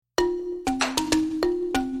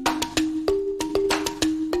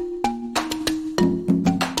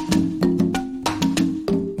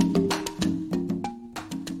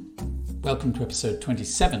Welcome to episode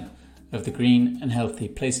 27 of the Green and Healthy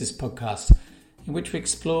Places podcast, in which we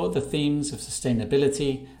explore the themes of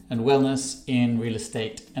sustainability and wellness in real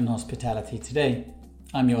estate and hospitality today.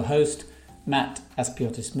 I'm your host, Matt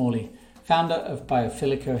Aspiotis-Morley, founder of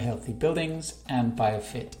Biofilico Healthy Buildings and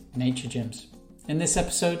Biofit Nature Gyms. In this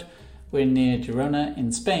episode, we're near Girona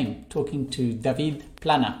in Spain, talking to David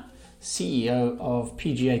Plana, CEO of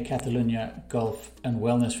PGA Catalunya Golf and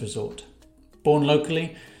Wellness Resort. Born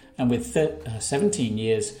locally and with 17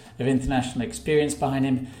 years of international experience behind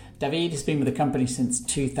him, David has been with the company since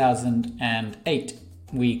 2008.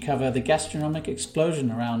 We cover the gastronomic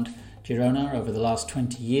explosion around Girona over the last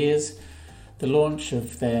 20 years, the launch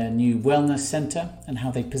of their new wellness centre and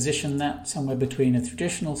how they position that somewhere between a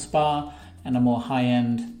traditional spa and a more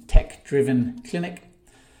high-end tech-driven clinic,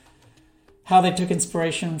 how they took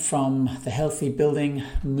inspiration from the healthy building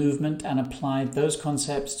movement and applied those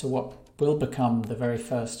concepts to what will become the very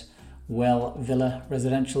first well villa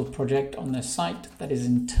residential project on their site that is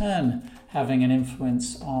in turn having an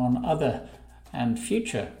influence on other and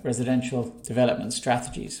future residential development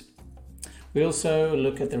strategies. We also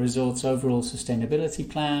look at the resort's overall sustainability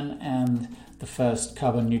plan and the first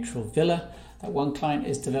carbon neutral villa that one client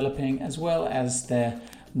is developing, as well as their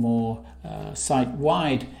more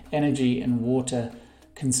site-wide energy and water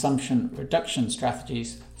consumption reduction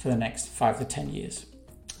strategies for the next 5 to 10 years.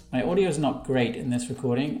 My audio is not great in this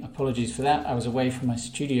recording. Apologies for that. I was away from my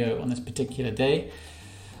studio on this particular day.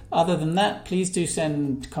 Other than that, please do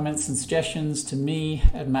send comments and suggestions to me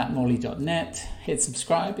at mattmorley.net. Hit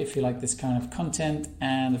subscribe if you like this kind of content,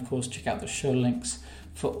 and of course check out the show links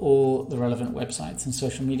for all the relevant websites and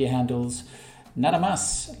social media handles. Nada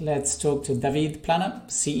más, let's talk to David Plana,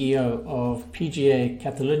 CEO of PGA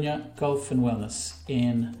Catalunya Golf and Wellness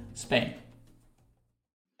in Spain.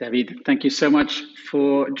 David, thank you so much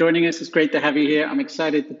for joining us. It's great to have you here. I'm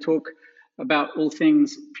excited to talk about all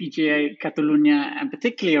things PGA Catalunya, and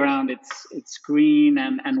particularly around its green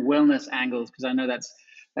and wellness angles, because I know that's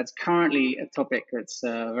currently a topic that's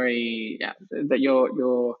that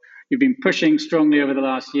you've been pushing strongly over the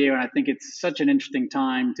last year, and I think it's such an interesting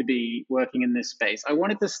time to be working in this space. I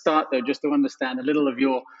wanted to start though just to understand a little of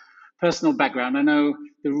your personal background. I know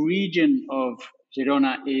the region of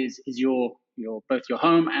Girona is your both your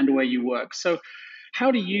home and where you work. So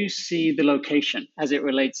how do you see the location as it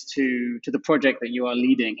relates to the project that you are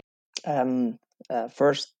leading?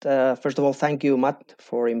 First of all, thank you, Matt,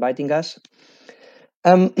 for inviting us.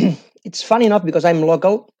 It's funny enough because I'm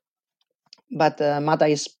local, but Matt,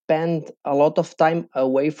 I spend a lot of time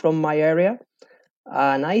away from my area,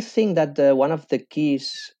 and I think that one of the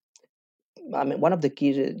keys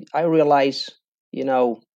I realize,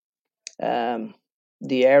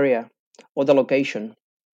 the area or the location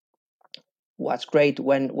was great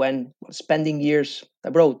when spending years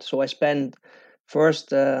abroad. So I spent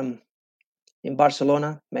first in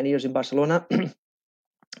Barcelona, many years in Barcelona.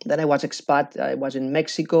 Then I was expat. I was in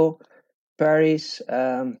Mexico, Paris,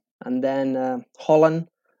 and then Holland,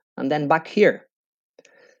 and then back here.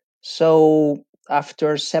 So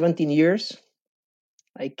after 17 years,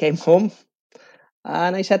 I came home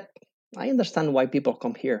and I said, I understand why people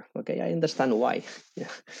come here. Okay, I understand why. Yeah.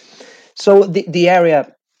 So the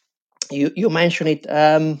area, you mentioned it.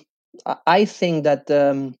 I think that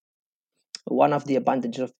one of the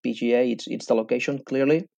advantages of PGA it's the location.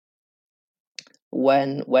 Clearly,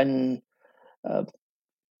 when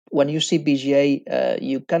you see PGA,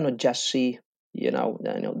 you cannot just see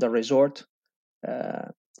the resort.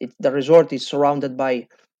 The resort is surrounded by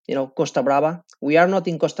Costa Brava. We are not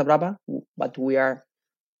in Costa Brava, but we are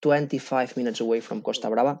 25 minutes away from Costa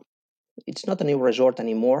Brava. It's not a new resort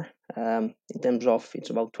anymore. In terms of, it's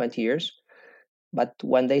about 20 years. But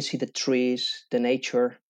when they see the trees, the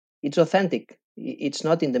nature, it's authentic. It's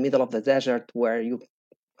not in the middle of the desert where you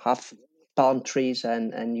have palm trees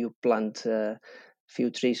and you plant a few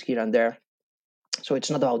trees here and there. So it's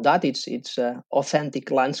not about that. It's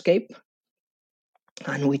authentic landscape,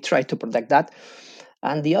 and we try to protect that.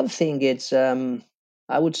 And the other thing is,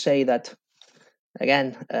 I would say that,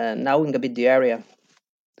 again, knowing a bit the area,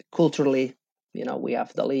 culturally, we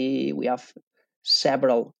have Dali, we have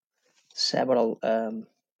several I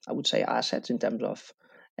would say assets in terms of,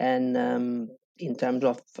 and in terms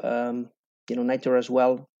of nature as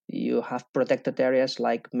well. You have protected areas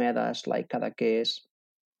like Medas, like Cadaqués,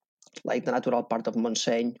 like the natural part of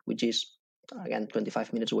Montseny, which is again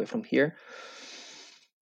 25 minutes away from here.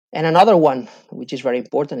 And another one which is very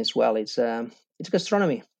important as well, it's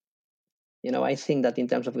gastronomy. I think that in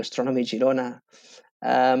terms of gastronomy, Girona,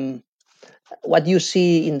 what you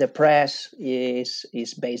see in the press is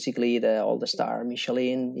basically all the star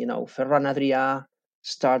Michelin, Ferran Adrià,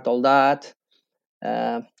 start all that.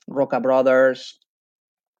 Roca Brothers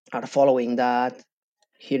are following that.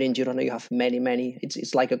 Here in Girona, you have many.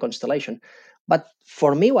 It's like a constellation. But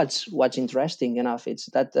for me, what's interesting enough is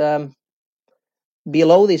that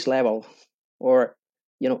below this level, or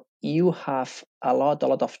you have a lot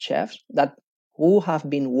of chefs that who have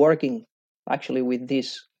been working actually with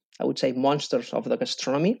these, I would say, monsters of the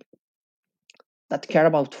gastronomy that care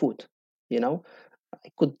about food. I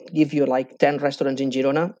could give you like 10 restaurants in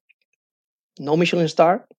Girona, no Michelin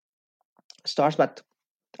stars, but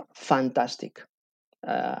fantastic.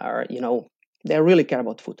 Or they really care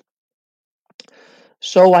about food.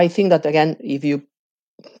 So I think that again, if you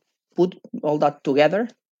put all that together,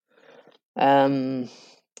 the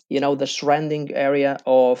surrounding area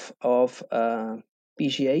of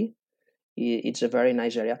PGA, it's a very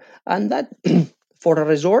nice area, and that for a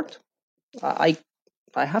resort, I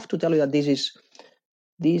have to tell you that this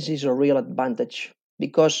is a real advantage,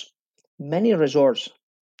 because many resorts,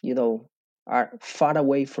 are far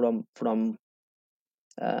away from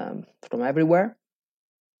everywhere,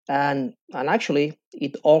 and actually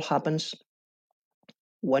it all happens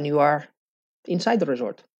when you are inside the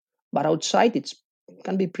resort, but outside it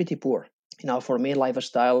can be pretty poor. For me,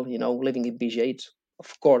 lifestyle, living in PGA,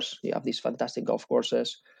 of course you have these fantastic golf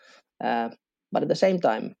courses, uh, but at the same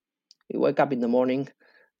time, you wake up in the morning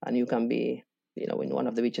and you can be, in one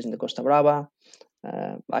of the beaches in the Costa Brava.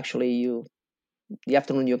 Actually, the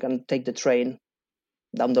afternoon you can take the train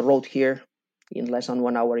down the road here. In less than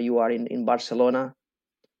 1 hour, you are in Barcelona.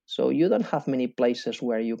 So you don't have many places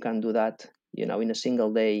where you can do that. In a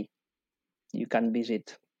single day, you can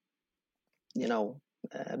visit,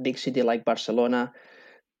 a big city like Barcelona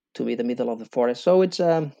to be the middle of the forest. So it's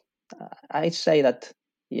I'd say that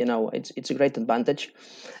it's a great advantage.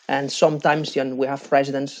 And sometimes we have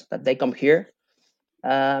residents that they come here.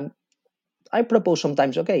 I propose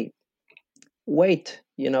sometimes, okay, wait,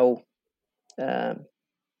 uh,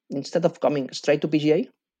 instead of coming straight to PGA,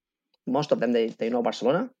 most of them they know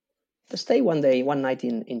Barcelona. Stay one night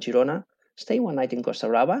in Girona, stay one night in Costa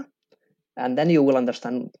Brava, and then you will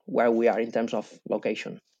understand where we are in terms of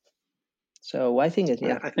location. So I think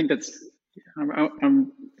I think that's.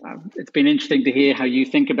 It's been interesting to hear how you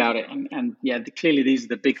think about it, and yeah, clearly these are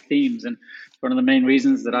the big themes, and one of the main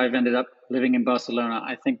reasons that I've ended up living in Barcelona.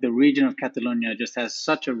 I think the region of Catalunya just has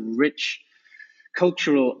such a rich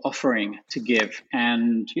cultural offering to give,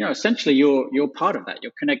 and essentially you're part of that.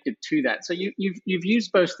 You're connected to that. So you've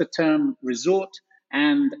used both the term resort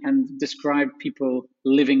and described people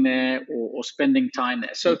living there or spending time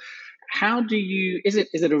there. So how do you, is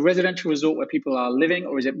it a residential resort where people are living,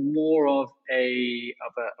 or is it more of a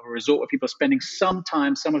resort where people are spending some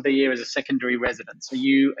time, some of the year, as a secondary residence? Are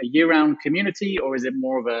you a year-round community, or is it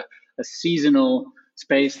more of a seasonal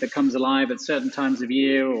space that comes alive at certain times of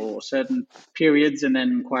year or certain periods and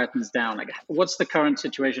then quietens down? Like, what's the current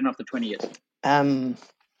situation after 20 years?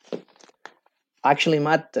 Actually,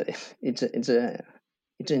 Matt, it's an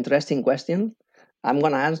interesting question. I'm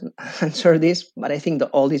gonna answer this, but I think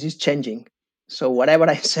that all this is changing. So whatever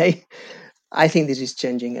I say, I think this is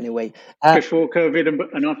changing anyway. Before COVID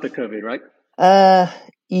and after COVID, right?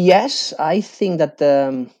 Yes, I think that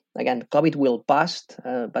again, COVID will pass,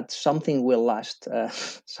 but something will last.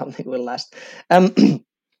 Something will last.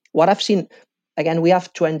 What I've seen, again, we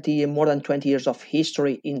have more than 20 years of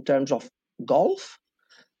history in terms of golf,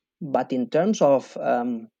 but in terms of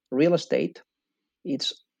real estate,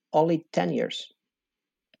 it's only 10 years.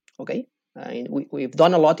 Okay, we've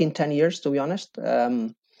done a lot in 10 years, to be honest,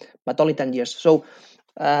 but only 10 years. So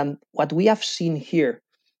what we have seen here,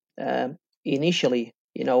 initially,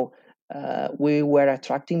 we were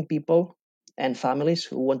attracting people and families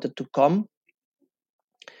who wanted to come.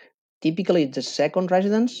 Typically, it's a second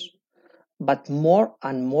residence, but more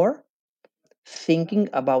and more thinking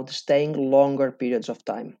about staying longer periods of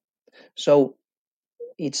time. So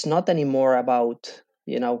it's not anymore about,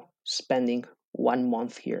 spending 1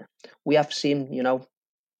 month here. We have seen,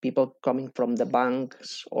 people coming from the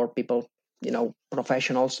banks or people,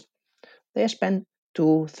 professionals, they spend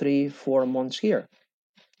 2, 3, 4 months here.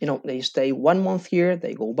 They stay 1 month here,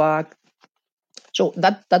 they go back. So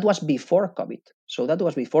that was before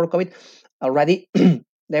COVID. Already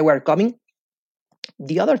they were coming.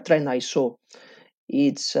 The other trend I saw,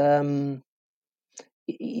 it's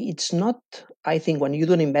not, I think, when you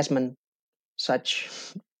do an investment such,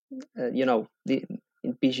 in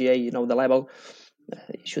PGA, the level,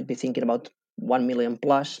 you should be thinking about 1 million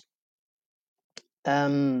plus.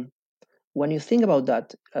 When you think about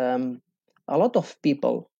that, a lot of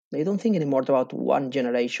people, they don't think anymore about one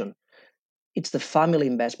generation. It's the family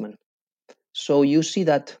investment. So you see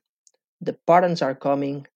that the parents are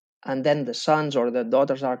coming, and then the sons or the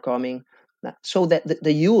daughters are coming. So that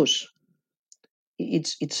the use,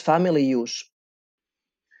 it's family use.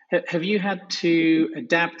 Have you had to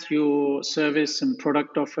adapt your service and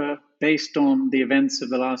product offer based on the events of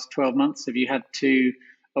the last 12 months? Have you had to,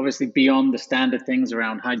 obviously beyond the standard things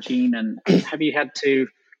around hygiene, and have you had to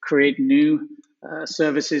create new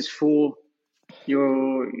services for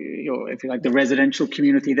your, if you like, the residential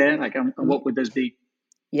community there? Like, what would those be?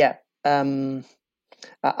 Yeah.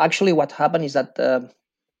 Actually, what happened is that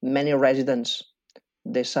many residents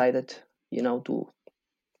decided,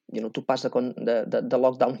 to pass the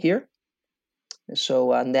lockdown here.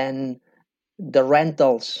 So, and then the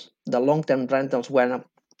rentals, the long-term rentals went up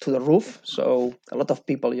to the roof. So a lot of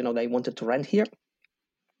people, they wanted to rent here.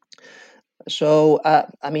 So,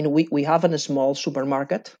 we have a small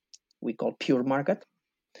supermarket we call Pure Market.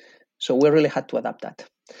 So we really had to adapt that.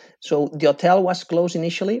 So the hotel was closed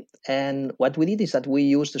initially, and what we did is that we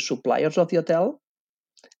used the suppliers of the hotel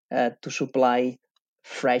to supply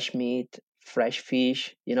fresh meat, fresh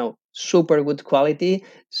fish, super good quality.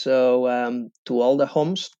 So to all the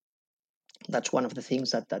homes, that's one of the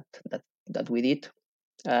things that we did.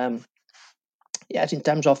 Yes, in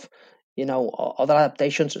terms of other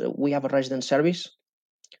adaptations, we have a resident service.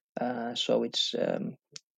 So it's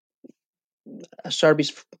a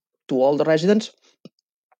service to all the residents.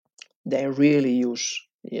 They really use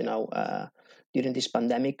during this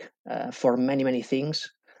pandemic for many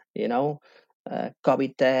things.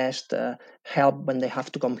 COVID test, help when they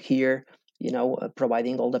have to come here.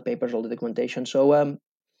 Providing all the papers, all the documentation. So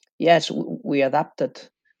yes, we adapted.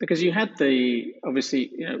 Because you had the,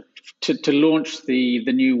 obviously, to launch the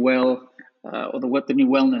new or the new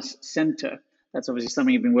wellness center. That's obviously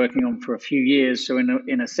something you've been working on for a few years. So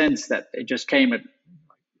in a sense, that it just came at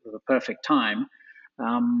the perfect time.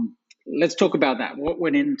 Let's talk about that. What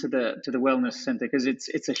went into the wellness center? Because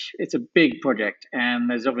it's a big project, and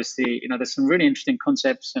there's obviously, there's some really interesting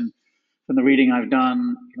concepts, and from the reading I've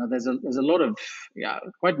done, there's a lot of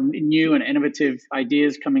quite new and innovative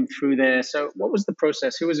ideas coming through there. So what was the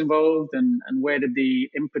process? Who was involved, and where did the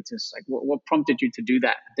impetus, like what prompted you to do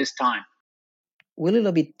that at this time? We a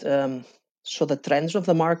little bit saw the trends of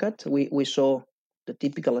the market. We saw the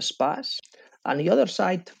typical spas. On the other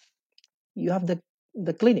side, you have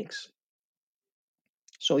the clinics.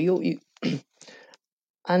 So you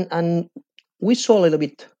and we saw a little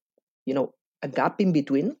bit, a gap in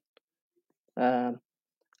between, and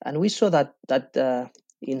we saw that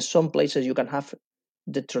in some places you can have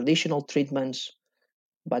the traditional treatments,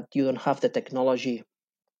 but you don't have the technology,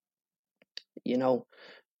 to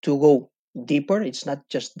go deeper. It's not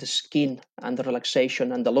just the skin and the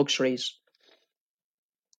relaxation and the luxuries.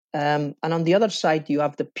 And on the other side, you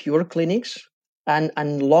have the pure clinics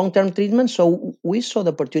and long-term treatment. So we saw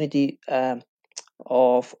the opportunity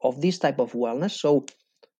of this type of wellness. So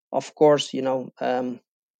of course,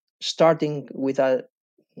 starting with a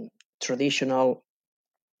traditional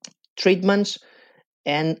treatments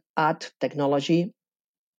and add technology,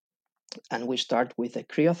 and we start with a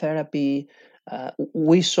cryotherapy.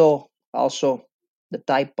 We saw also the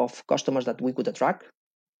type of customers that we could attract: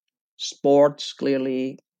 sports,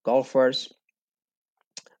 clearly, golfers,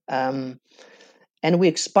 and we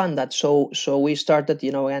expand that. So we started,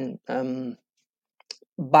 and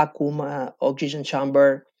vacuum oxygen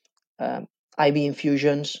chamber, IV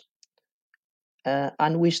infusions,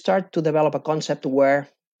 and we start to develop a concept where,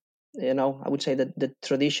 I would say that the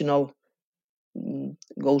traditional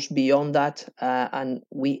goes beyond that, and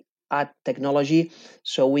we add technology,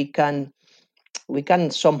 so we can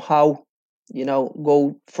somehow,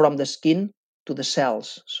 go from the skin to the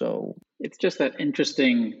cells. So It's just that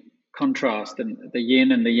interesting contrast and the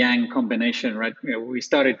yin and the yang combination, right? We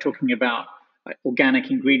started talking about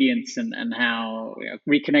organic ingredients, and how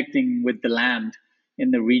reconnecting with the land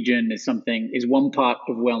in the region is one part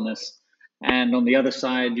of wellness, and on the other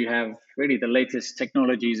side you have really the latest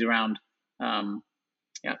technologies around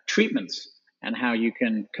treatments, and how you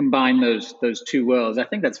can combine those two worlds. I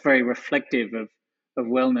think that's very reflective of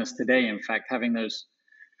wellness today. In fact, having those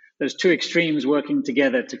two extremes working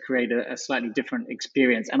together to create a slightly different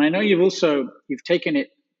experience. And I know you've taken it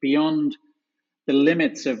beyond the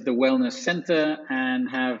limits of the wellness center, and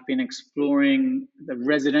have been exploring the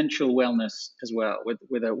residential wellness as well,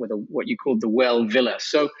 with a what you called the well villa.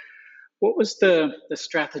 So what was the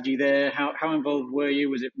strategy there? How involved were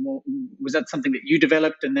you? Was that something that you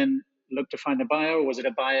developed and then looked to find a buyer, or was it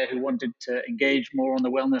a buyer who wanted to engage more on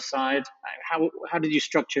the wellness side? How did you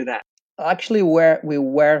structure that? actually, where we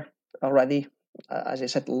were already, as I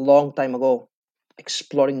said, long time ago,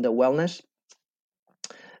 exploring the wellness,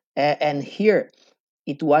 and here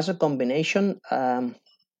it was a combination of,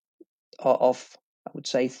 I would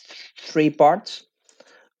say, three parts.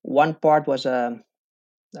 One part was an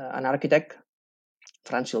architect,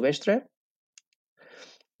 Fran Silvestre.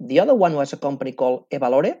 The other one was a company called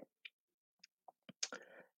Evalore,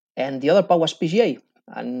 and the other part was PGA.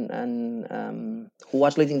 And who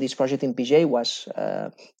was leading this project in PGA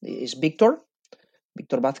is Victor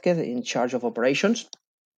Vázquez, in charge of operations.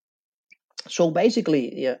 So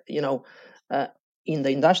basically, in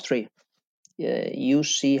the industry, you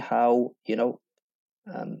see how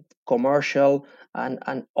commercial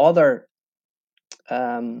and other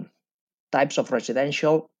types of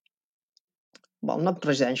residential, well, not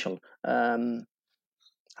residential,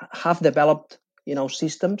 have developed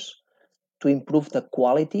systems to improve the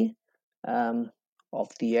quality of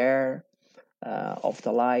the air, of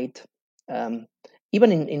the light,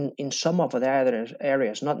 even in some of the other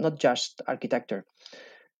areas, not just architecture.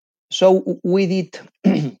 So we did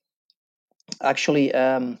actually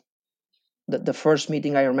the first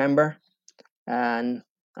meeting I remember, and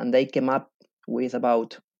they came up with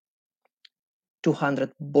about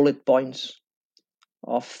 200 bullet points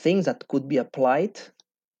of things that could be applied,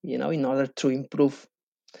 in order to improve.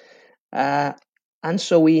 And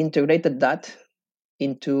so we integrated that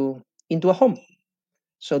into a home.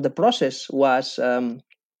 So the process was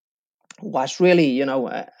really,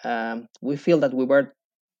 we feel that we were,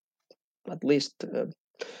 at least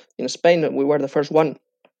in Spain, we were the first one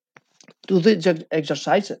to do the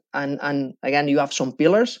exercise. And again, you have some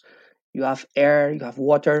pillars, you have air, you have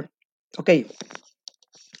water. Okay,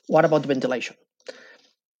 what about the ventilation?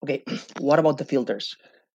 Okay, what about the filters?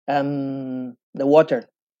 The water,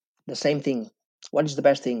 the same thing. What is the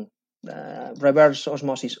best thing? Reverse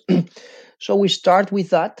osmosis. So we start with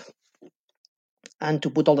that, and to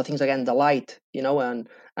put all the things again, the light,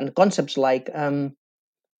 and concepts like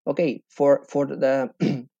okay, for the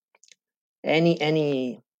any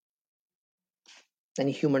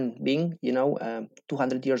human being,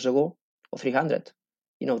 200 years ago or 300,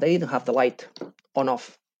 they didn't have the light on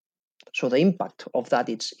off. So the impact of that,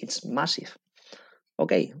 it's massive.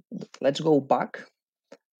 Okay, let's go back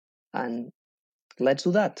and let's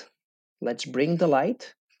do that. Let's bring the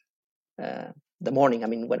light the morning. I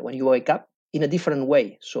mean, when you wake up, in a different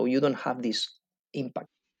way, so you don't have this impact.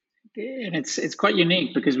 And it's quite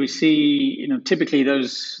unique because we see, typically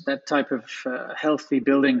that type of healthy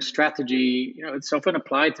building strategy, it's often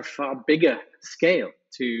applied to far bigger scale,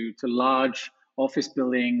 to large office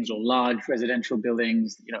buildings or large residential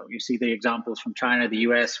buildings. You see the examples from China, the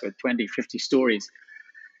US, with 20, 50 stories.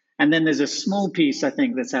 And then there's a small piece, I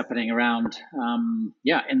think, that's happening around, in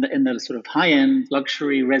the sort of high end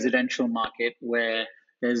luxury residential market, where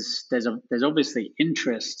there's obviously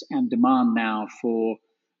interest and demand now for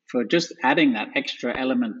just adding that extra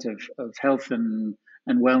element of health and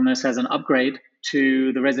wellness as an upgrade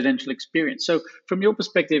to the residential experience. So, from your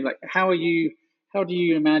perspective, like how do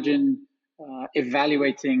you imagine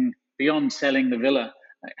evaluating beyond selling the villa?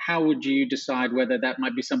 How would you decide whether that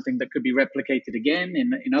might be something that could be replicated again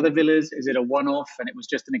in other villas? Is it a one-off and it was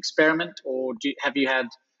just an experiment, or have you had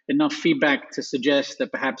enough feedback to suggest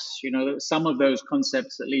that perhaps some of those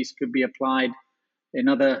concepts at least could be applied in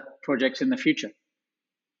other projects in the future?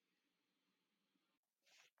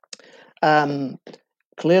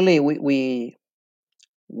 Clearly, we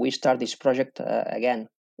start this project again.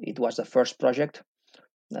 It was the first project.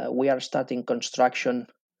 We are starting construction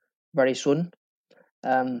very soon.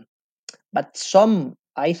 But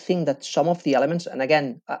I think that some of the elements, and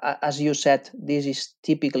again, as you said, this is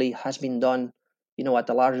typically has been done, at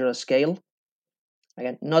a larger scale.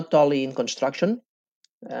 Again, not only in construction,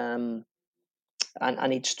 and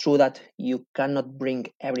it's true that you cannot bring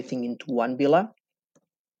everything into one villa,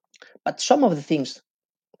 but some of the things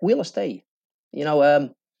will stay.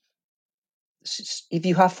 If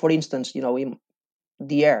you have, for instance, in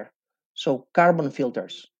the air, so carbon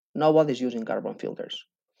filters. Nobody's using carbon filters.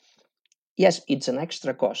 Yes, it's an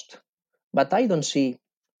extra cost, but I don't see,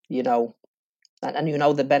 and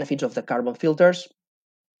the benefits of the carbon filters,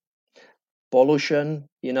 pollution.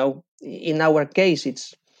 In our case,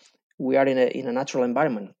 we are in a natural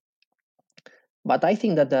environment, but I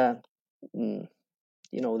think that the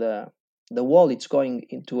world it's going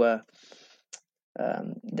into a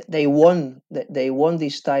they want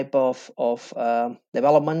this type of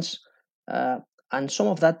developments, and some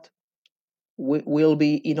of that will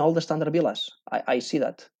be in all the standard villas. I see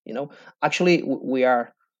that. Actually, we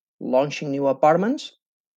are launching new apartments,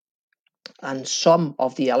 and some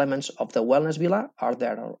of the elements of the wellness villa are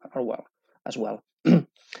there as well.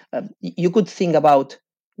 You could think about,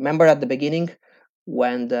 remember at the beginning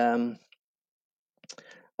when the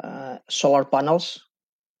solar panels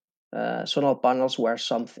solar panels was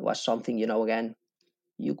something, again,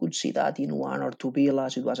 you could see that in 1 or 2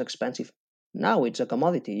 villas. It was expensive. Now it's a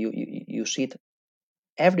commodity. You see it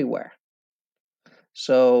everywhere.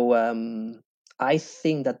 So I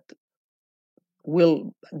think that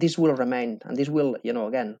this will remain, and this will,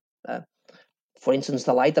 again, for instance,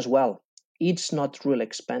 the light as well. It's not really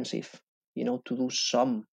expensive, to do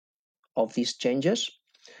some of these changes.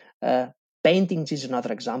 Paintings is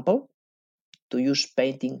another example. To use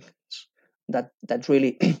paintings that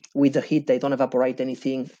really, with the heat, they don't evaporate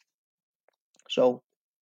anything. So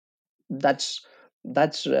that's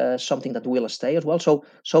something that will stay as well.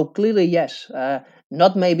 So clearly, yes,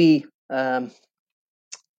 not maybe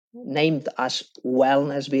named as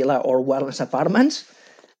wellness villa or wellness apartments,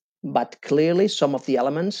 but clearly some of the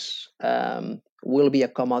elements will be a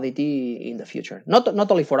commodity in the future. Not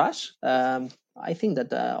only for us. I think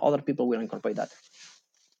that other people will incorporate that.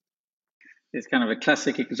 It's kind of a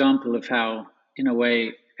classic example of how, in a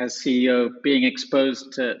way, as CEO, being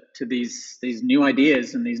exposed to these new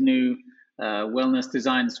ideas and these new wellness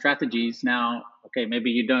design strategies. Now, okay, maybe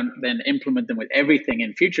you don't then implement them with everything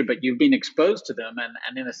in future, but you've been exposed to them,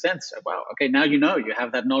 and in a sense, wow, okay, now you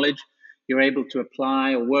have that knowledge, you're able to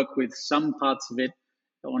apply or work with some parts of it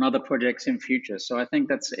on other projects in future. So I think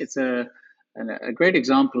it's a great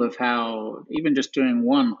example of how even just doing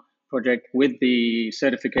one project with the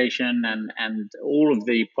certification and all of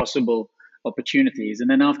the possible opportunities, and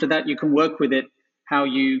then after that you can work with it how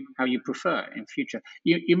you prefer in future.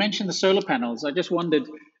 You mentioned the solar panels. I just wondered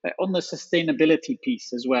on the sustainability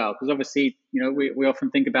piece as well, because obviously we often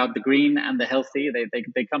think about the green and the healthy.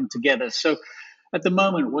 They come together. So at the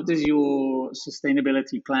moment, what does your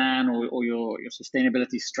sustainability plan or your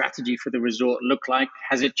sustainability strategy for the resort look like?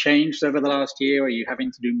 Has it changed over the last year? Are you having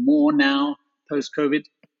to do more now post COVID?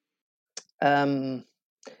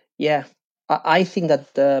 Yeah, I think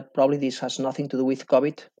that probably this has nothing to do with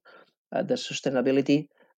COVID, the sustainability.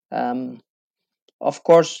 Of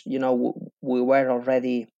course, we were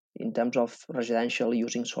already, in terms of residential,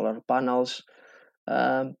 using solar panels.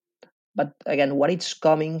 But again, what it's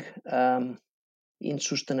coming in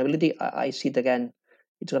sustainability, I see it again,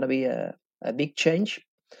 it's going to be a big change.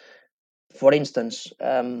 For instance,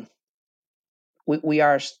 we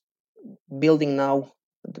are building now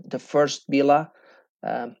the first villa.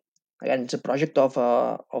 Again, it's a project of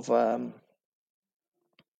a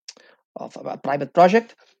private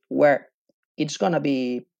project where it's going to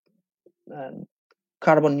be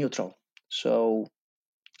carbon neutral. So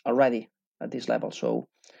already at this level. So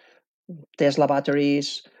Tesla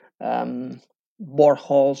batteries,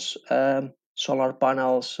 boreholes, solar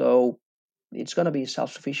panels. So it's going to be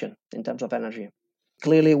self-sufficient in terms of energy.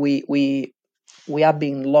 Clearly, we have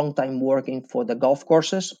been long time working for the golf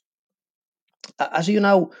courses. As you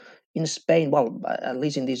know, in Spain, well, at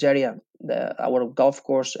least in this area, our golf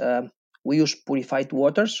course, we use purified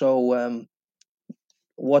water. So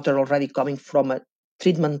water already coming from a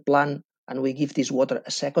treatment plant, and we give this water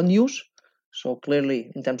a second use. So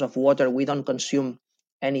clearly, in terms of water, we don't consume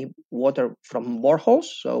any water from boreholes.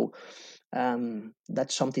 So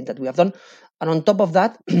that's something that we have done. And on top of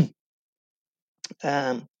that,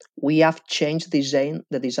 we have changed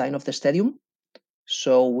the design of the stadium.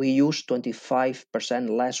 So we use 25%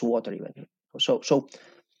 less water even.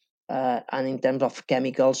 And in terms of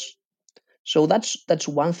chemicals, so that's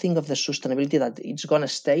one thing of the sustainability that it's gonna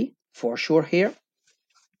stay for sure here.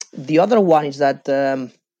 The other one is that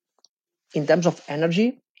in terms of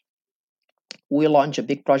energy, we launch a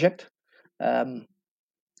big project.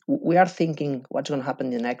 We are thinking what's going to happen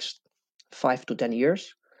in the next 5 to 10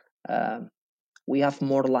 years. We have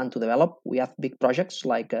more land to develop. We have big projects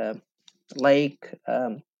like lake.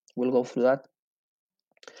 We'll go through that,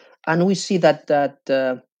 and we see that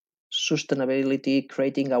sustainability,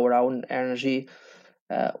 creating our own energy.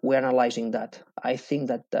 We're analyzing that. I think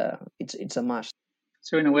that it's a must.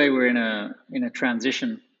 So in a way, we're in a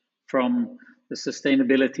transition from the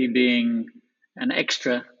sustainability being an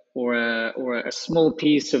extra or a small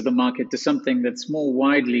piece of the market to something that's more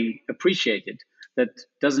widely appreciated. That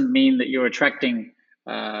doesn't mean that you're attracting,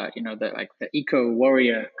 the eco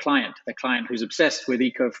warrior client, the client who's obsessed with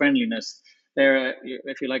eco friendliness. They're,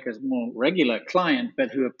 if you like, a more regular client,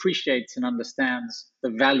 but who appreciates and understands the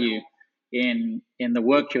value in the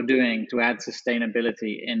work you're doing to add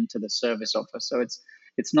sustainability into the service offer. So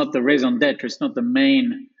it's not the raison d'etre, it's not the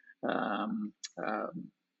main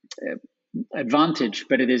advantage,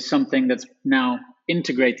 but it is something that's now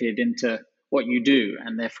integrated into what you do,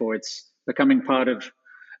 and therefore it's becoming part of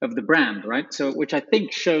the brand, right? So, which I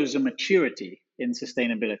think shows a maturity in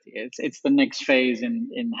sustainability. It's the next phase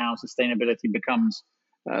in how sustainability becomes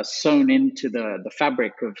sewn into the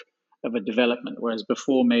fabric of a development, whereas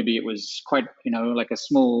before maybe it was quite, like a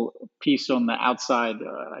small piece on the outside,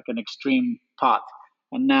 like an extreme part.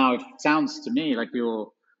 And now it sounds to me like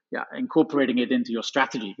you're, incorporating it into your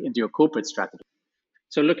strategy, into your corporate strategy.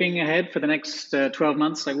 So looking ahead for the next 12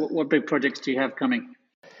 months, like what big projects do you have coming?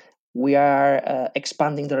 We are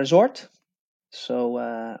expanding the resort,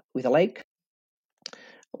 so with a lake.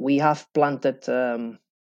 We have planted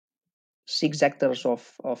 6 hectares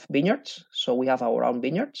of vineyards, so we have our own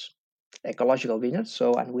vineyards, ecological vineyards.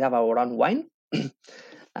 So, and we have our own wine,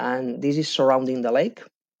 and this is surrounding the lake.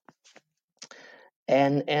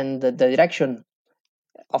 And the direction,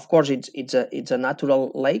 of course, it's a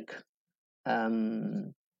natural lake.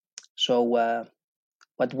 So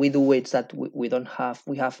what we do is that we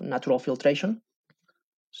have natural filtration,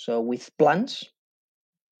 so with plants.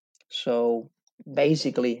 So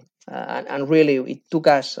basically, and really, it took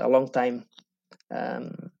us a long time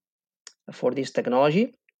for this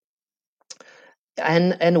technology.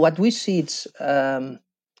 And what we see, it's a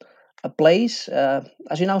place,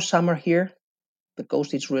 as you know, summer here, the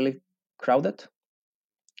coast is really crowded.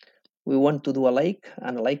 We want to do a lake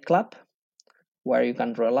and a lake club where you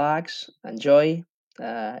can relax, enjoy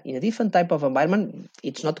in a different type of environment.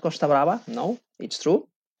 It's not Costa Brava, no, it's true.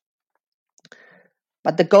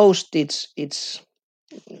 But the coast, it's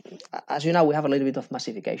as you know, we have a little bit of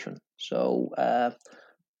massification. So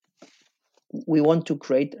we want to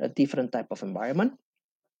create a different type of environment.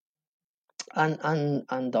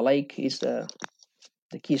 And the lake is the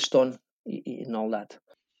keystone in all that.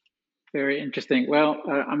 Very interesting. Well,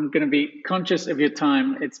 I'm going to be conscious of your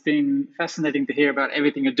time. It's been fascinating to hear about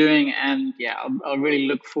everything you're doing. And yeah, I'll really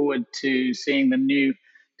look forward to seeing the new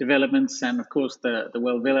developments and, of course, the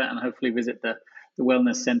Well Villa, and hopefully visit the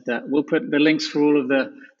Wellness Center. We'll put the links for all of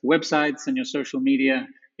the websites and your social media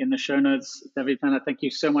in the show notes. David Pana, thank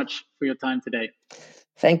you so much for your time today.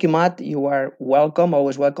 Thank you, Matt. You are welcome,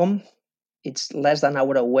 always welcome. It's less than an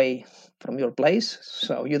hour away from your place,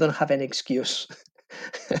 so you don't have any excuse.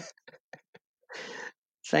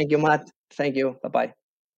 Thank you, Matt. Thank you. Bye-bye.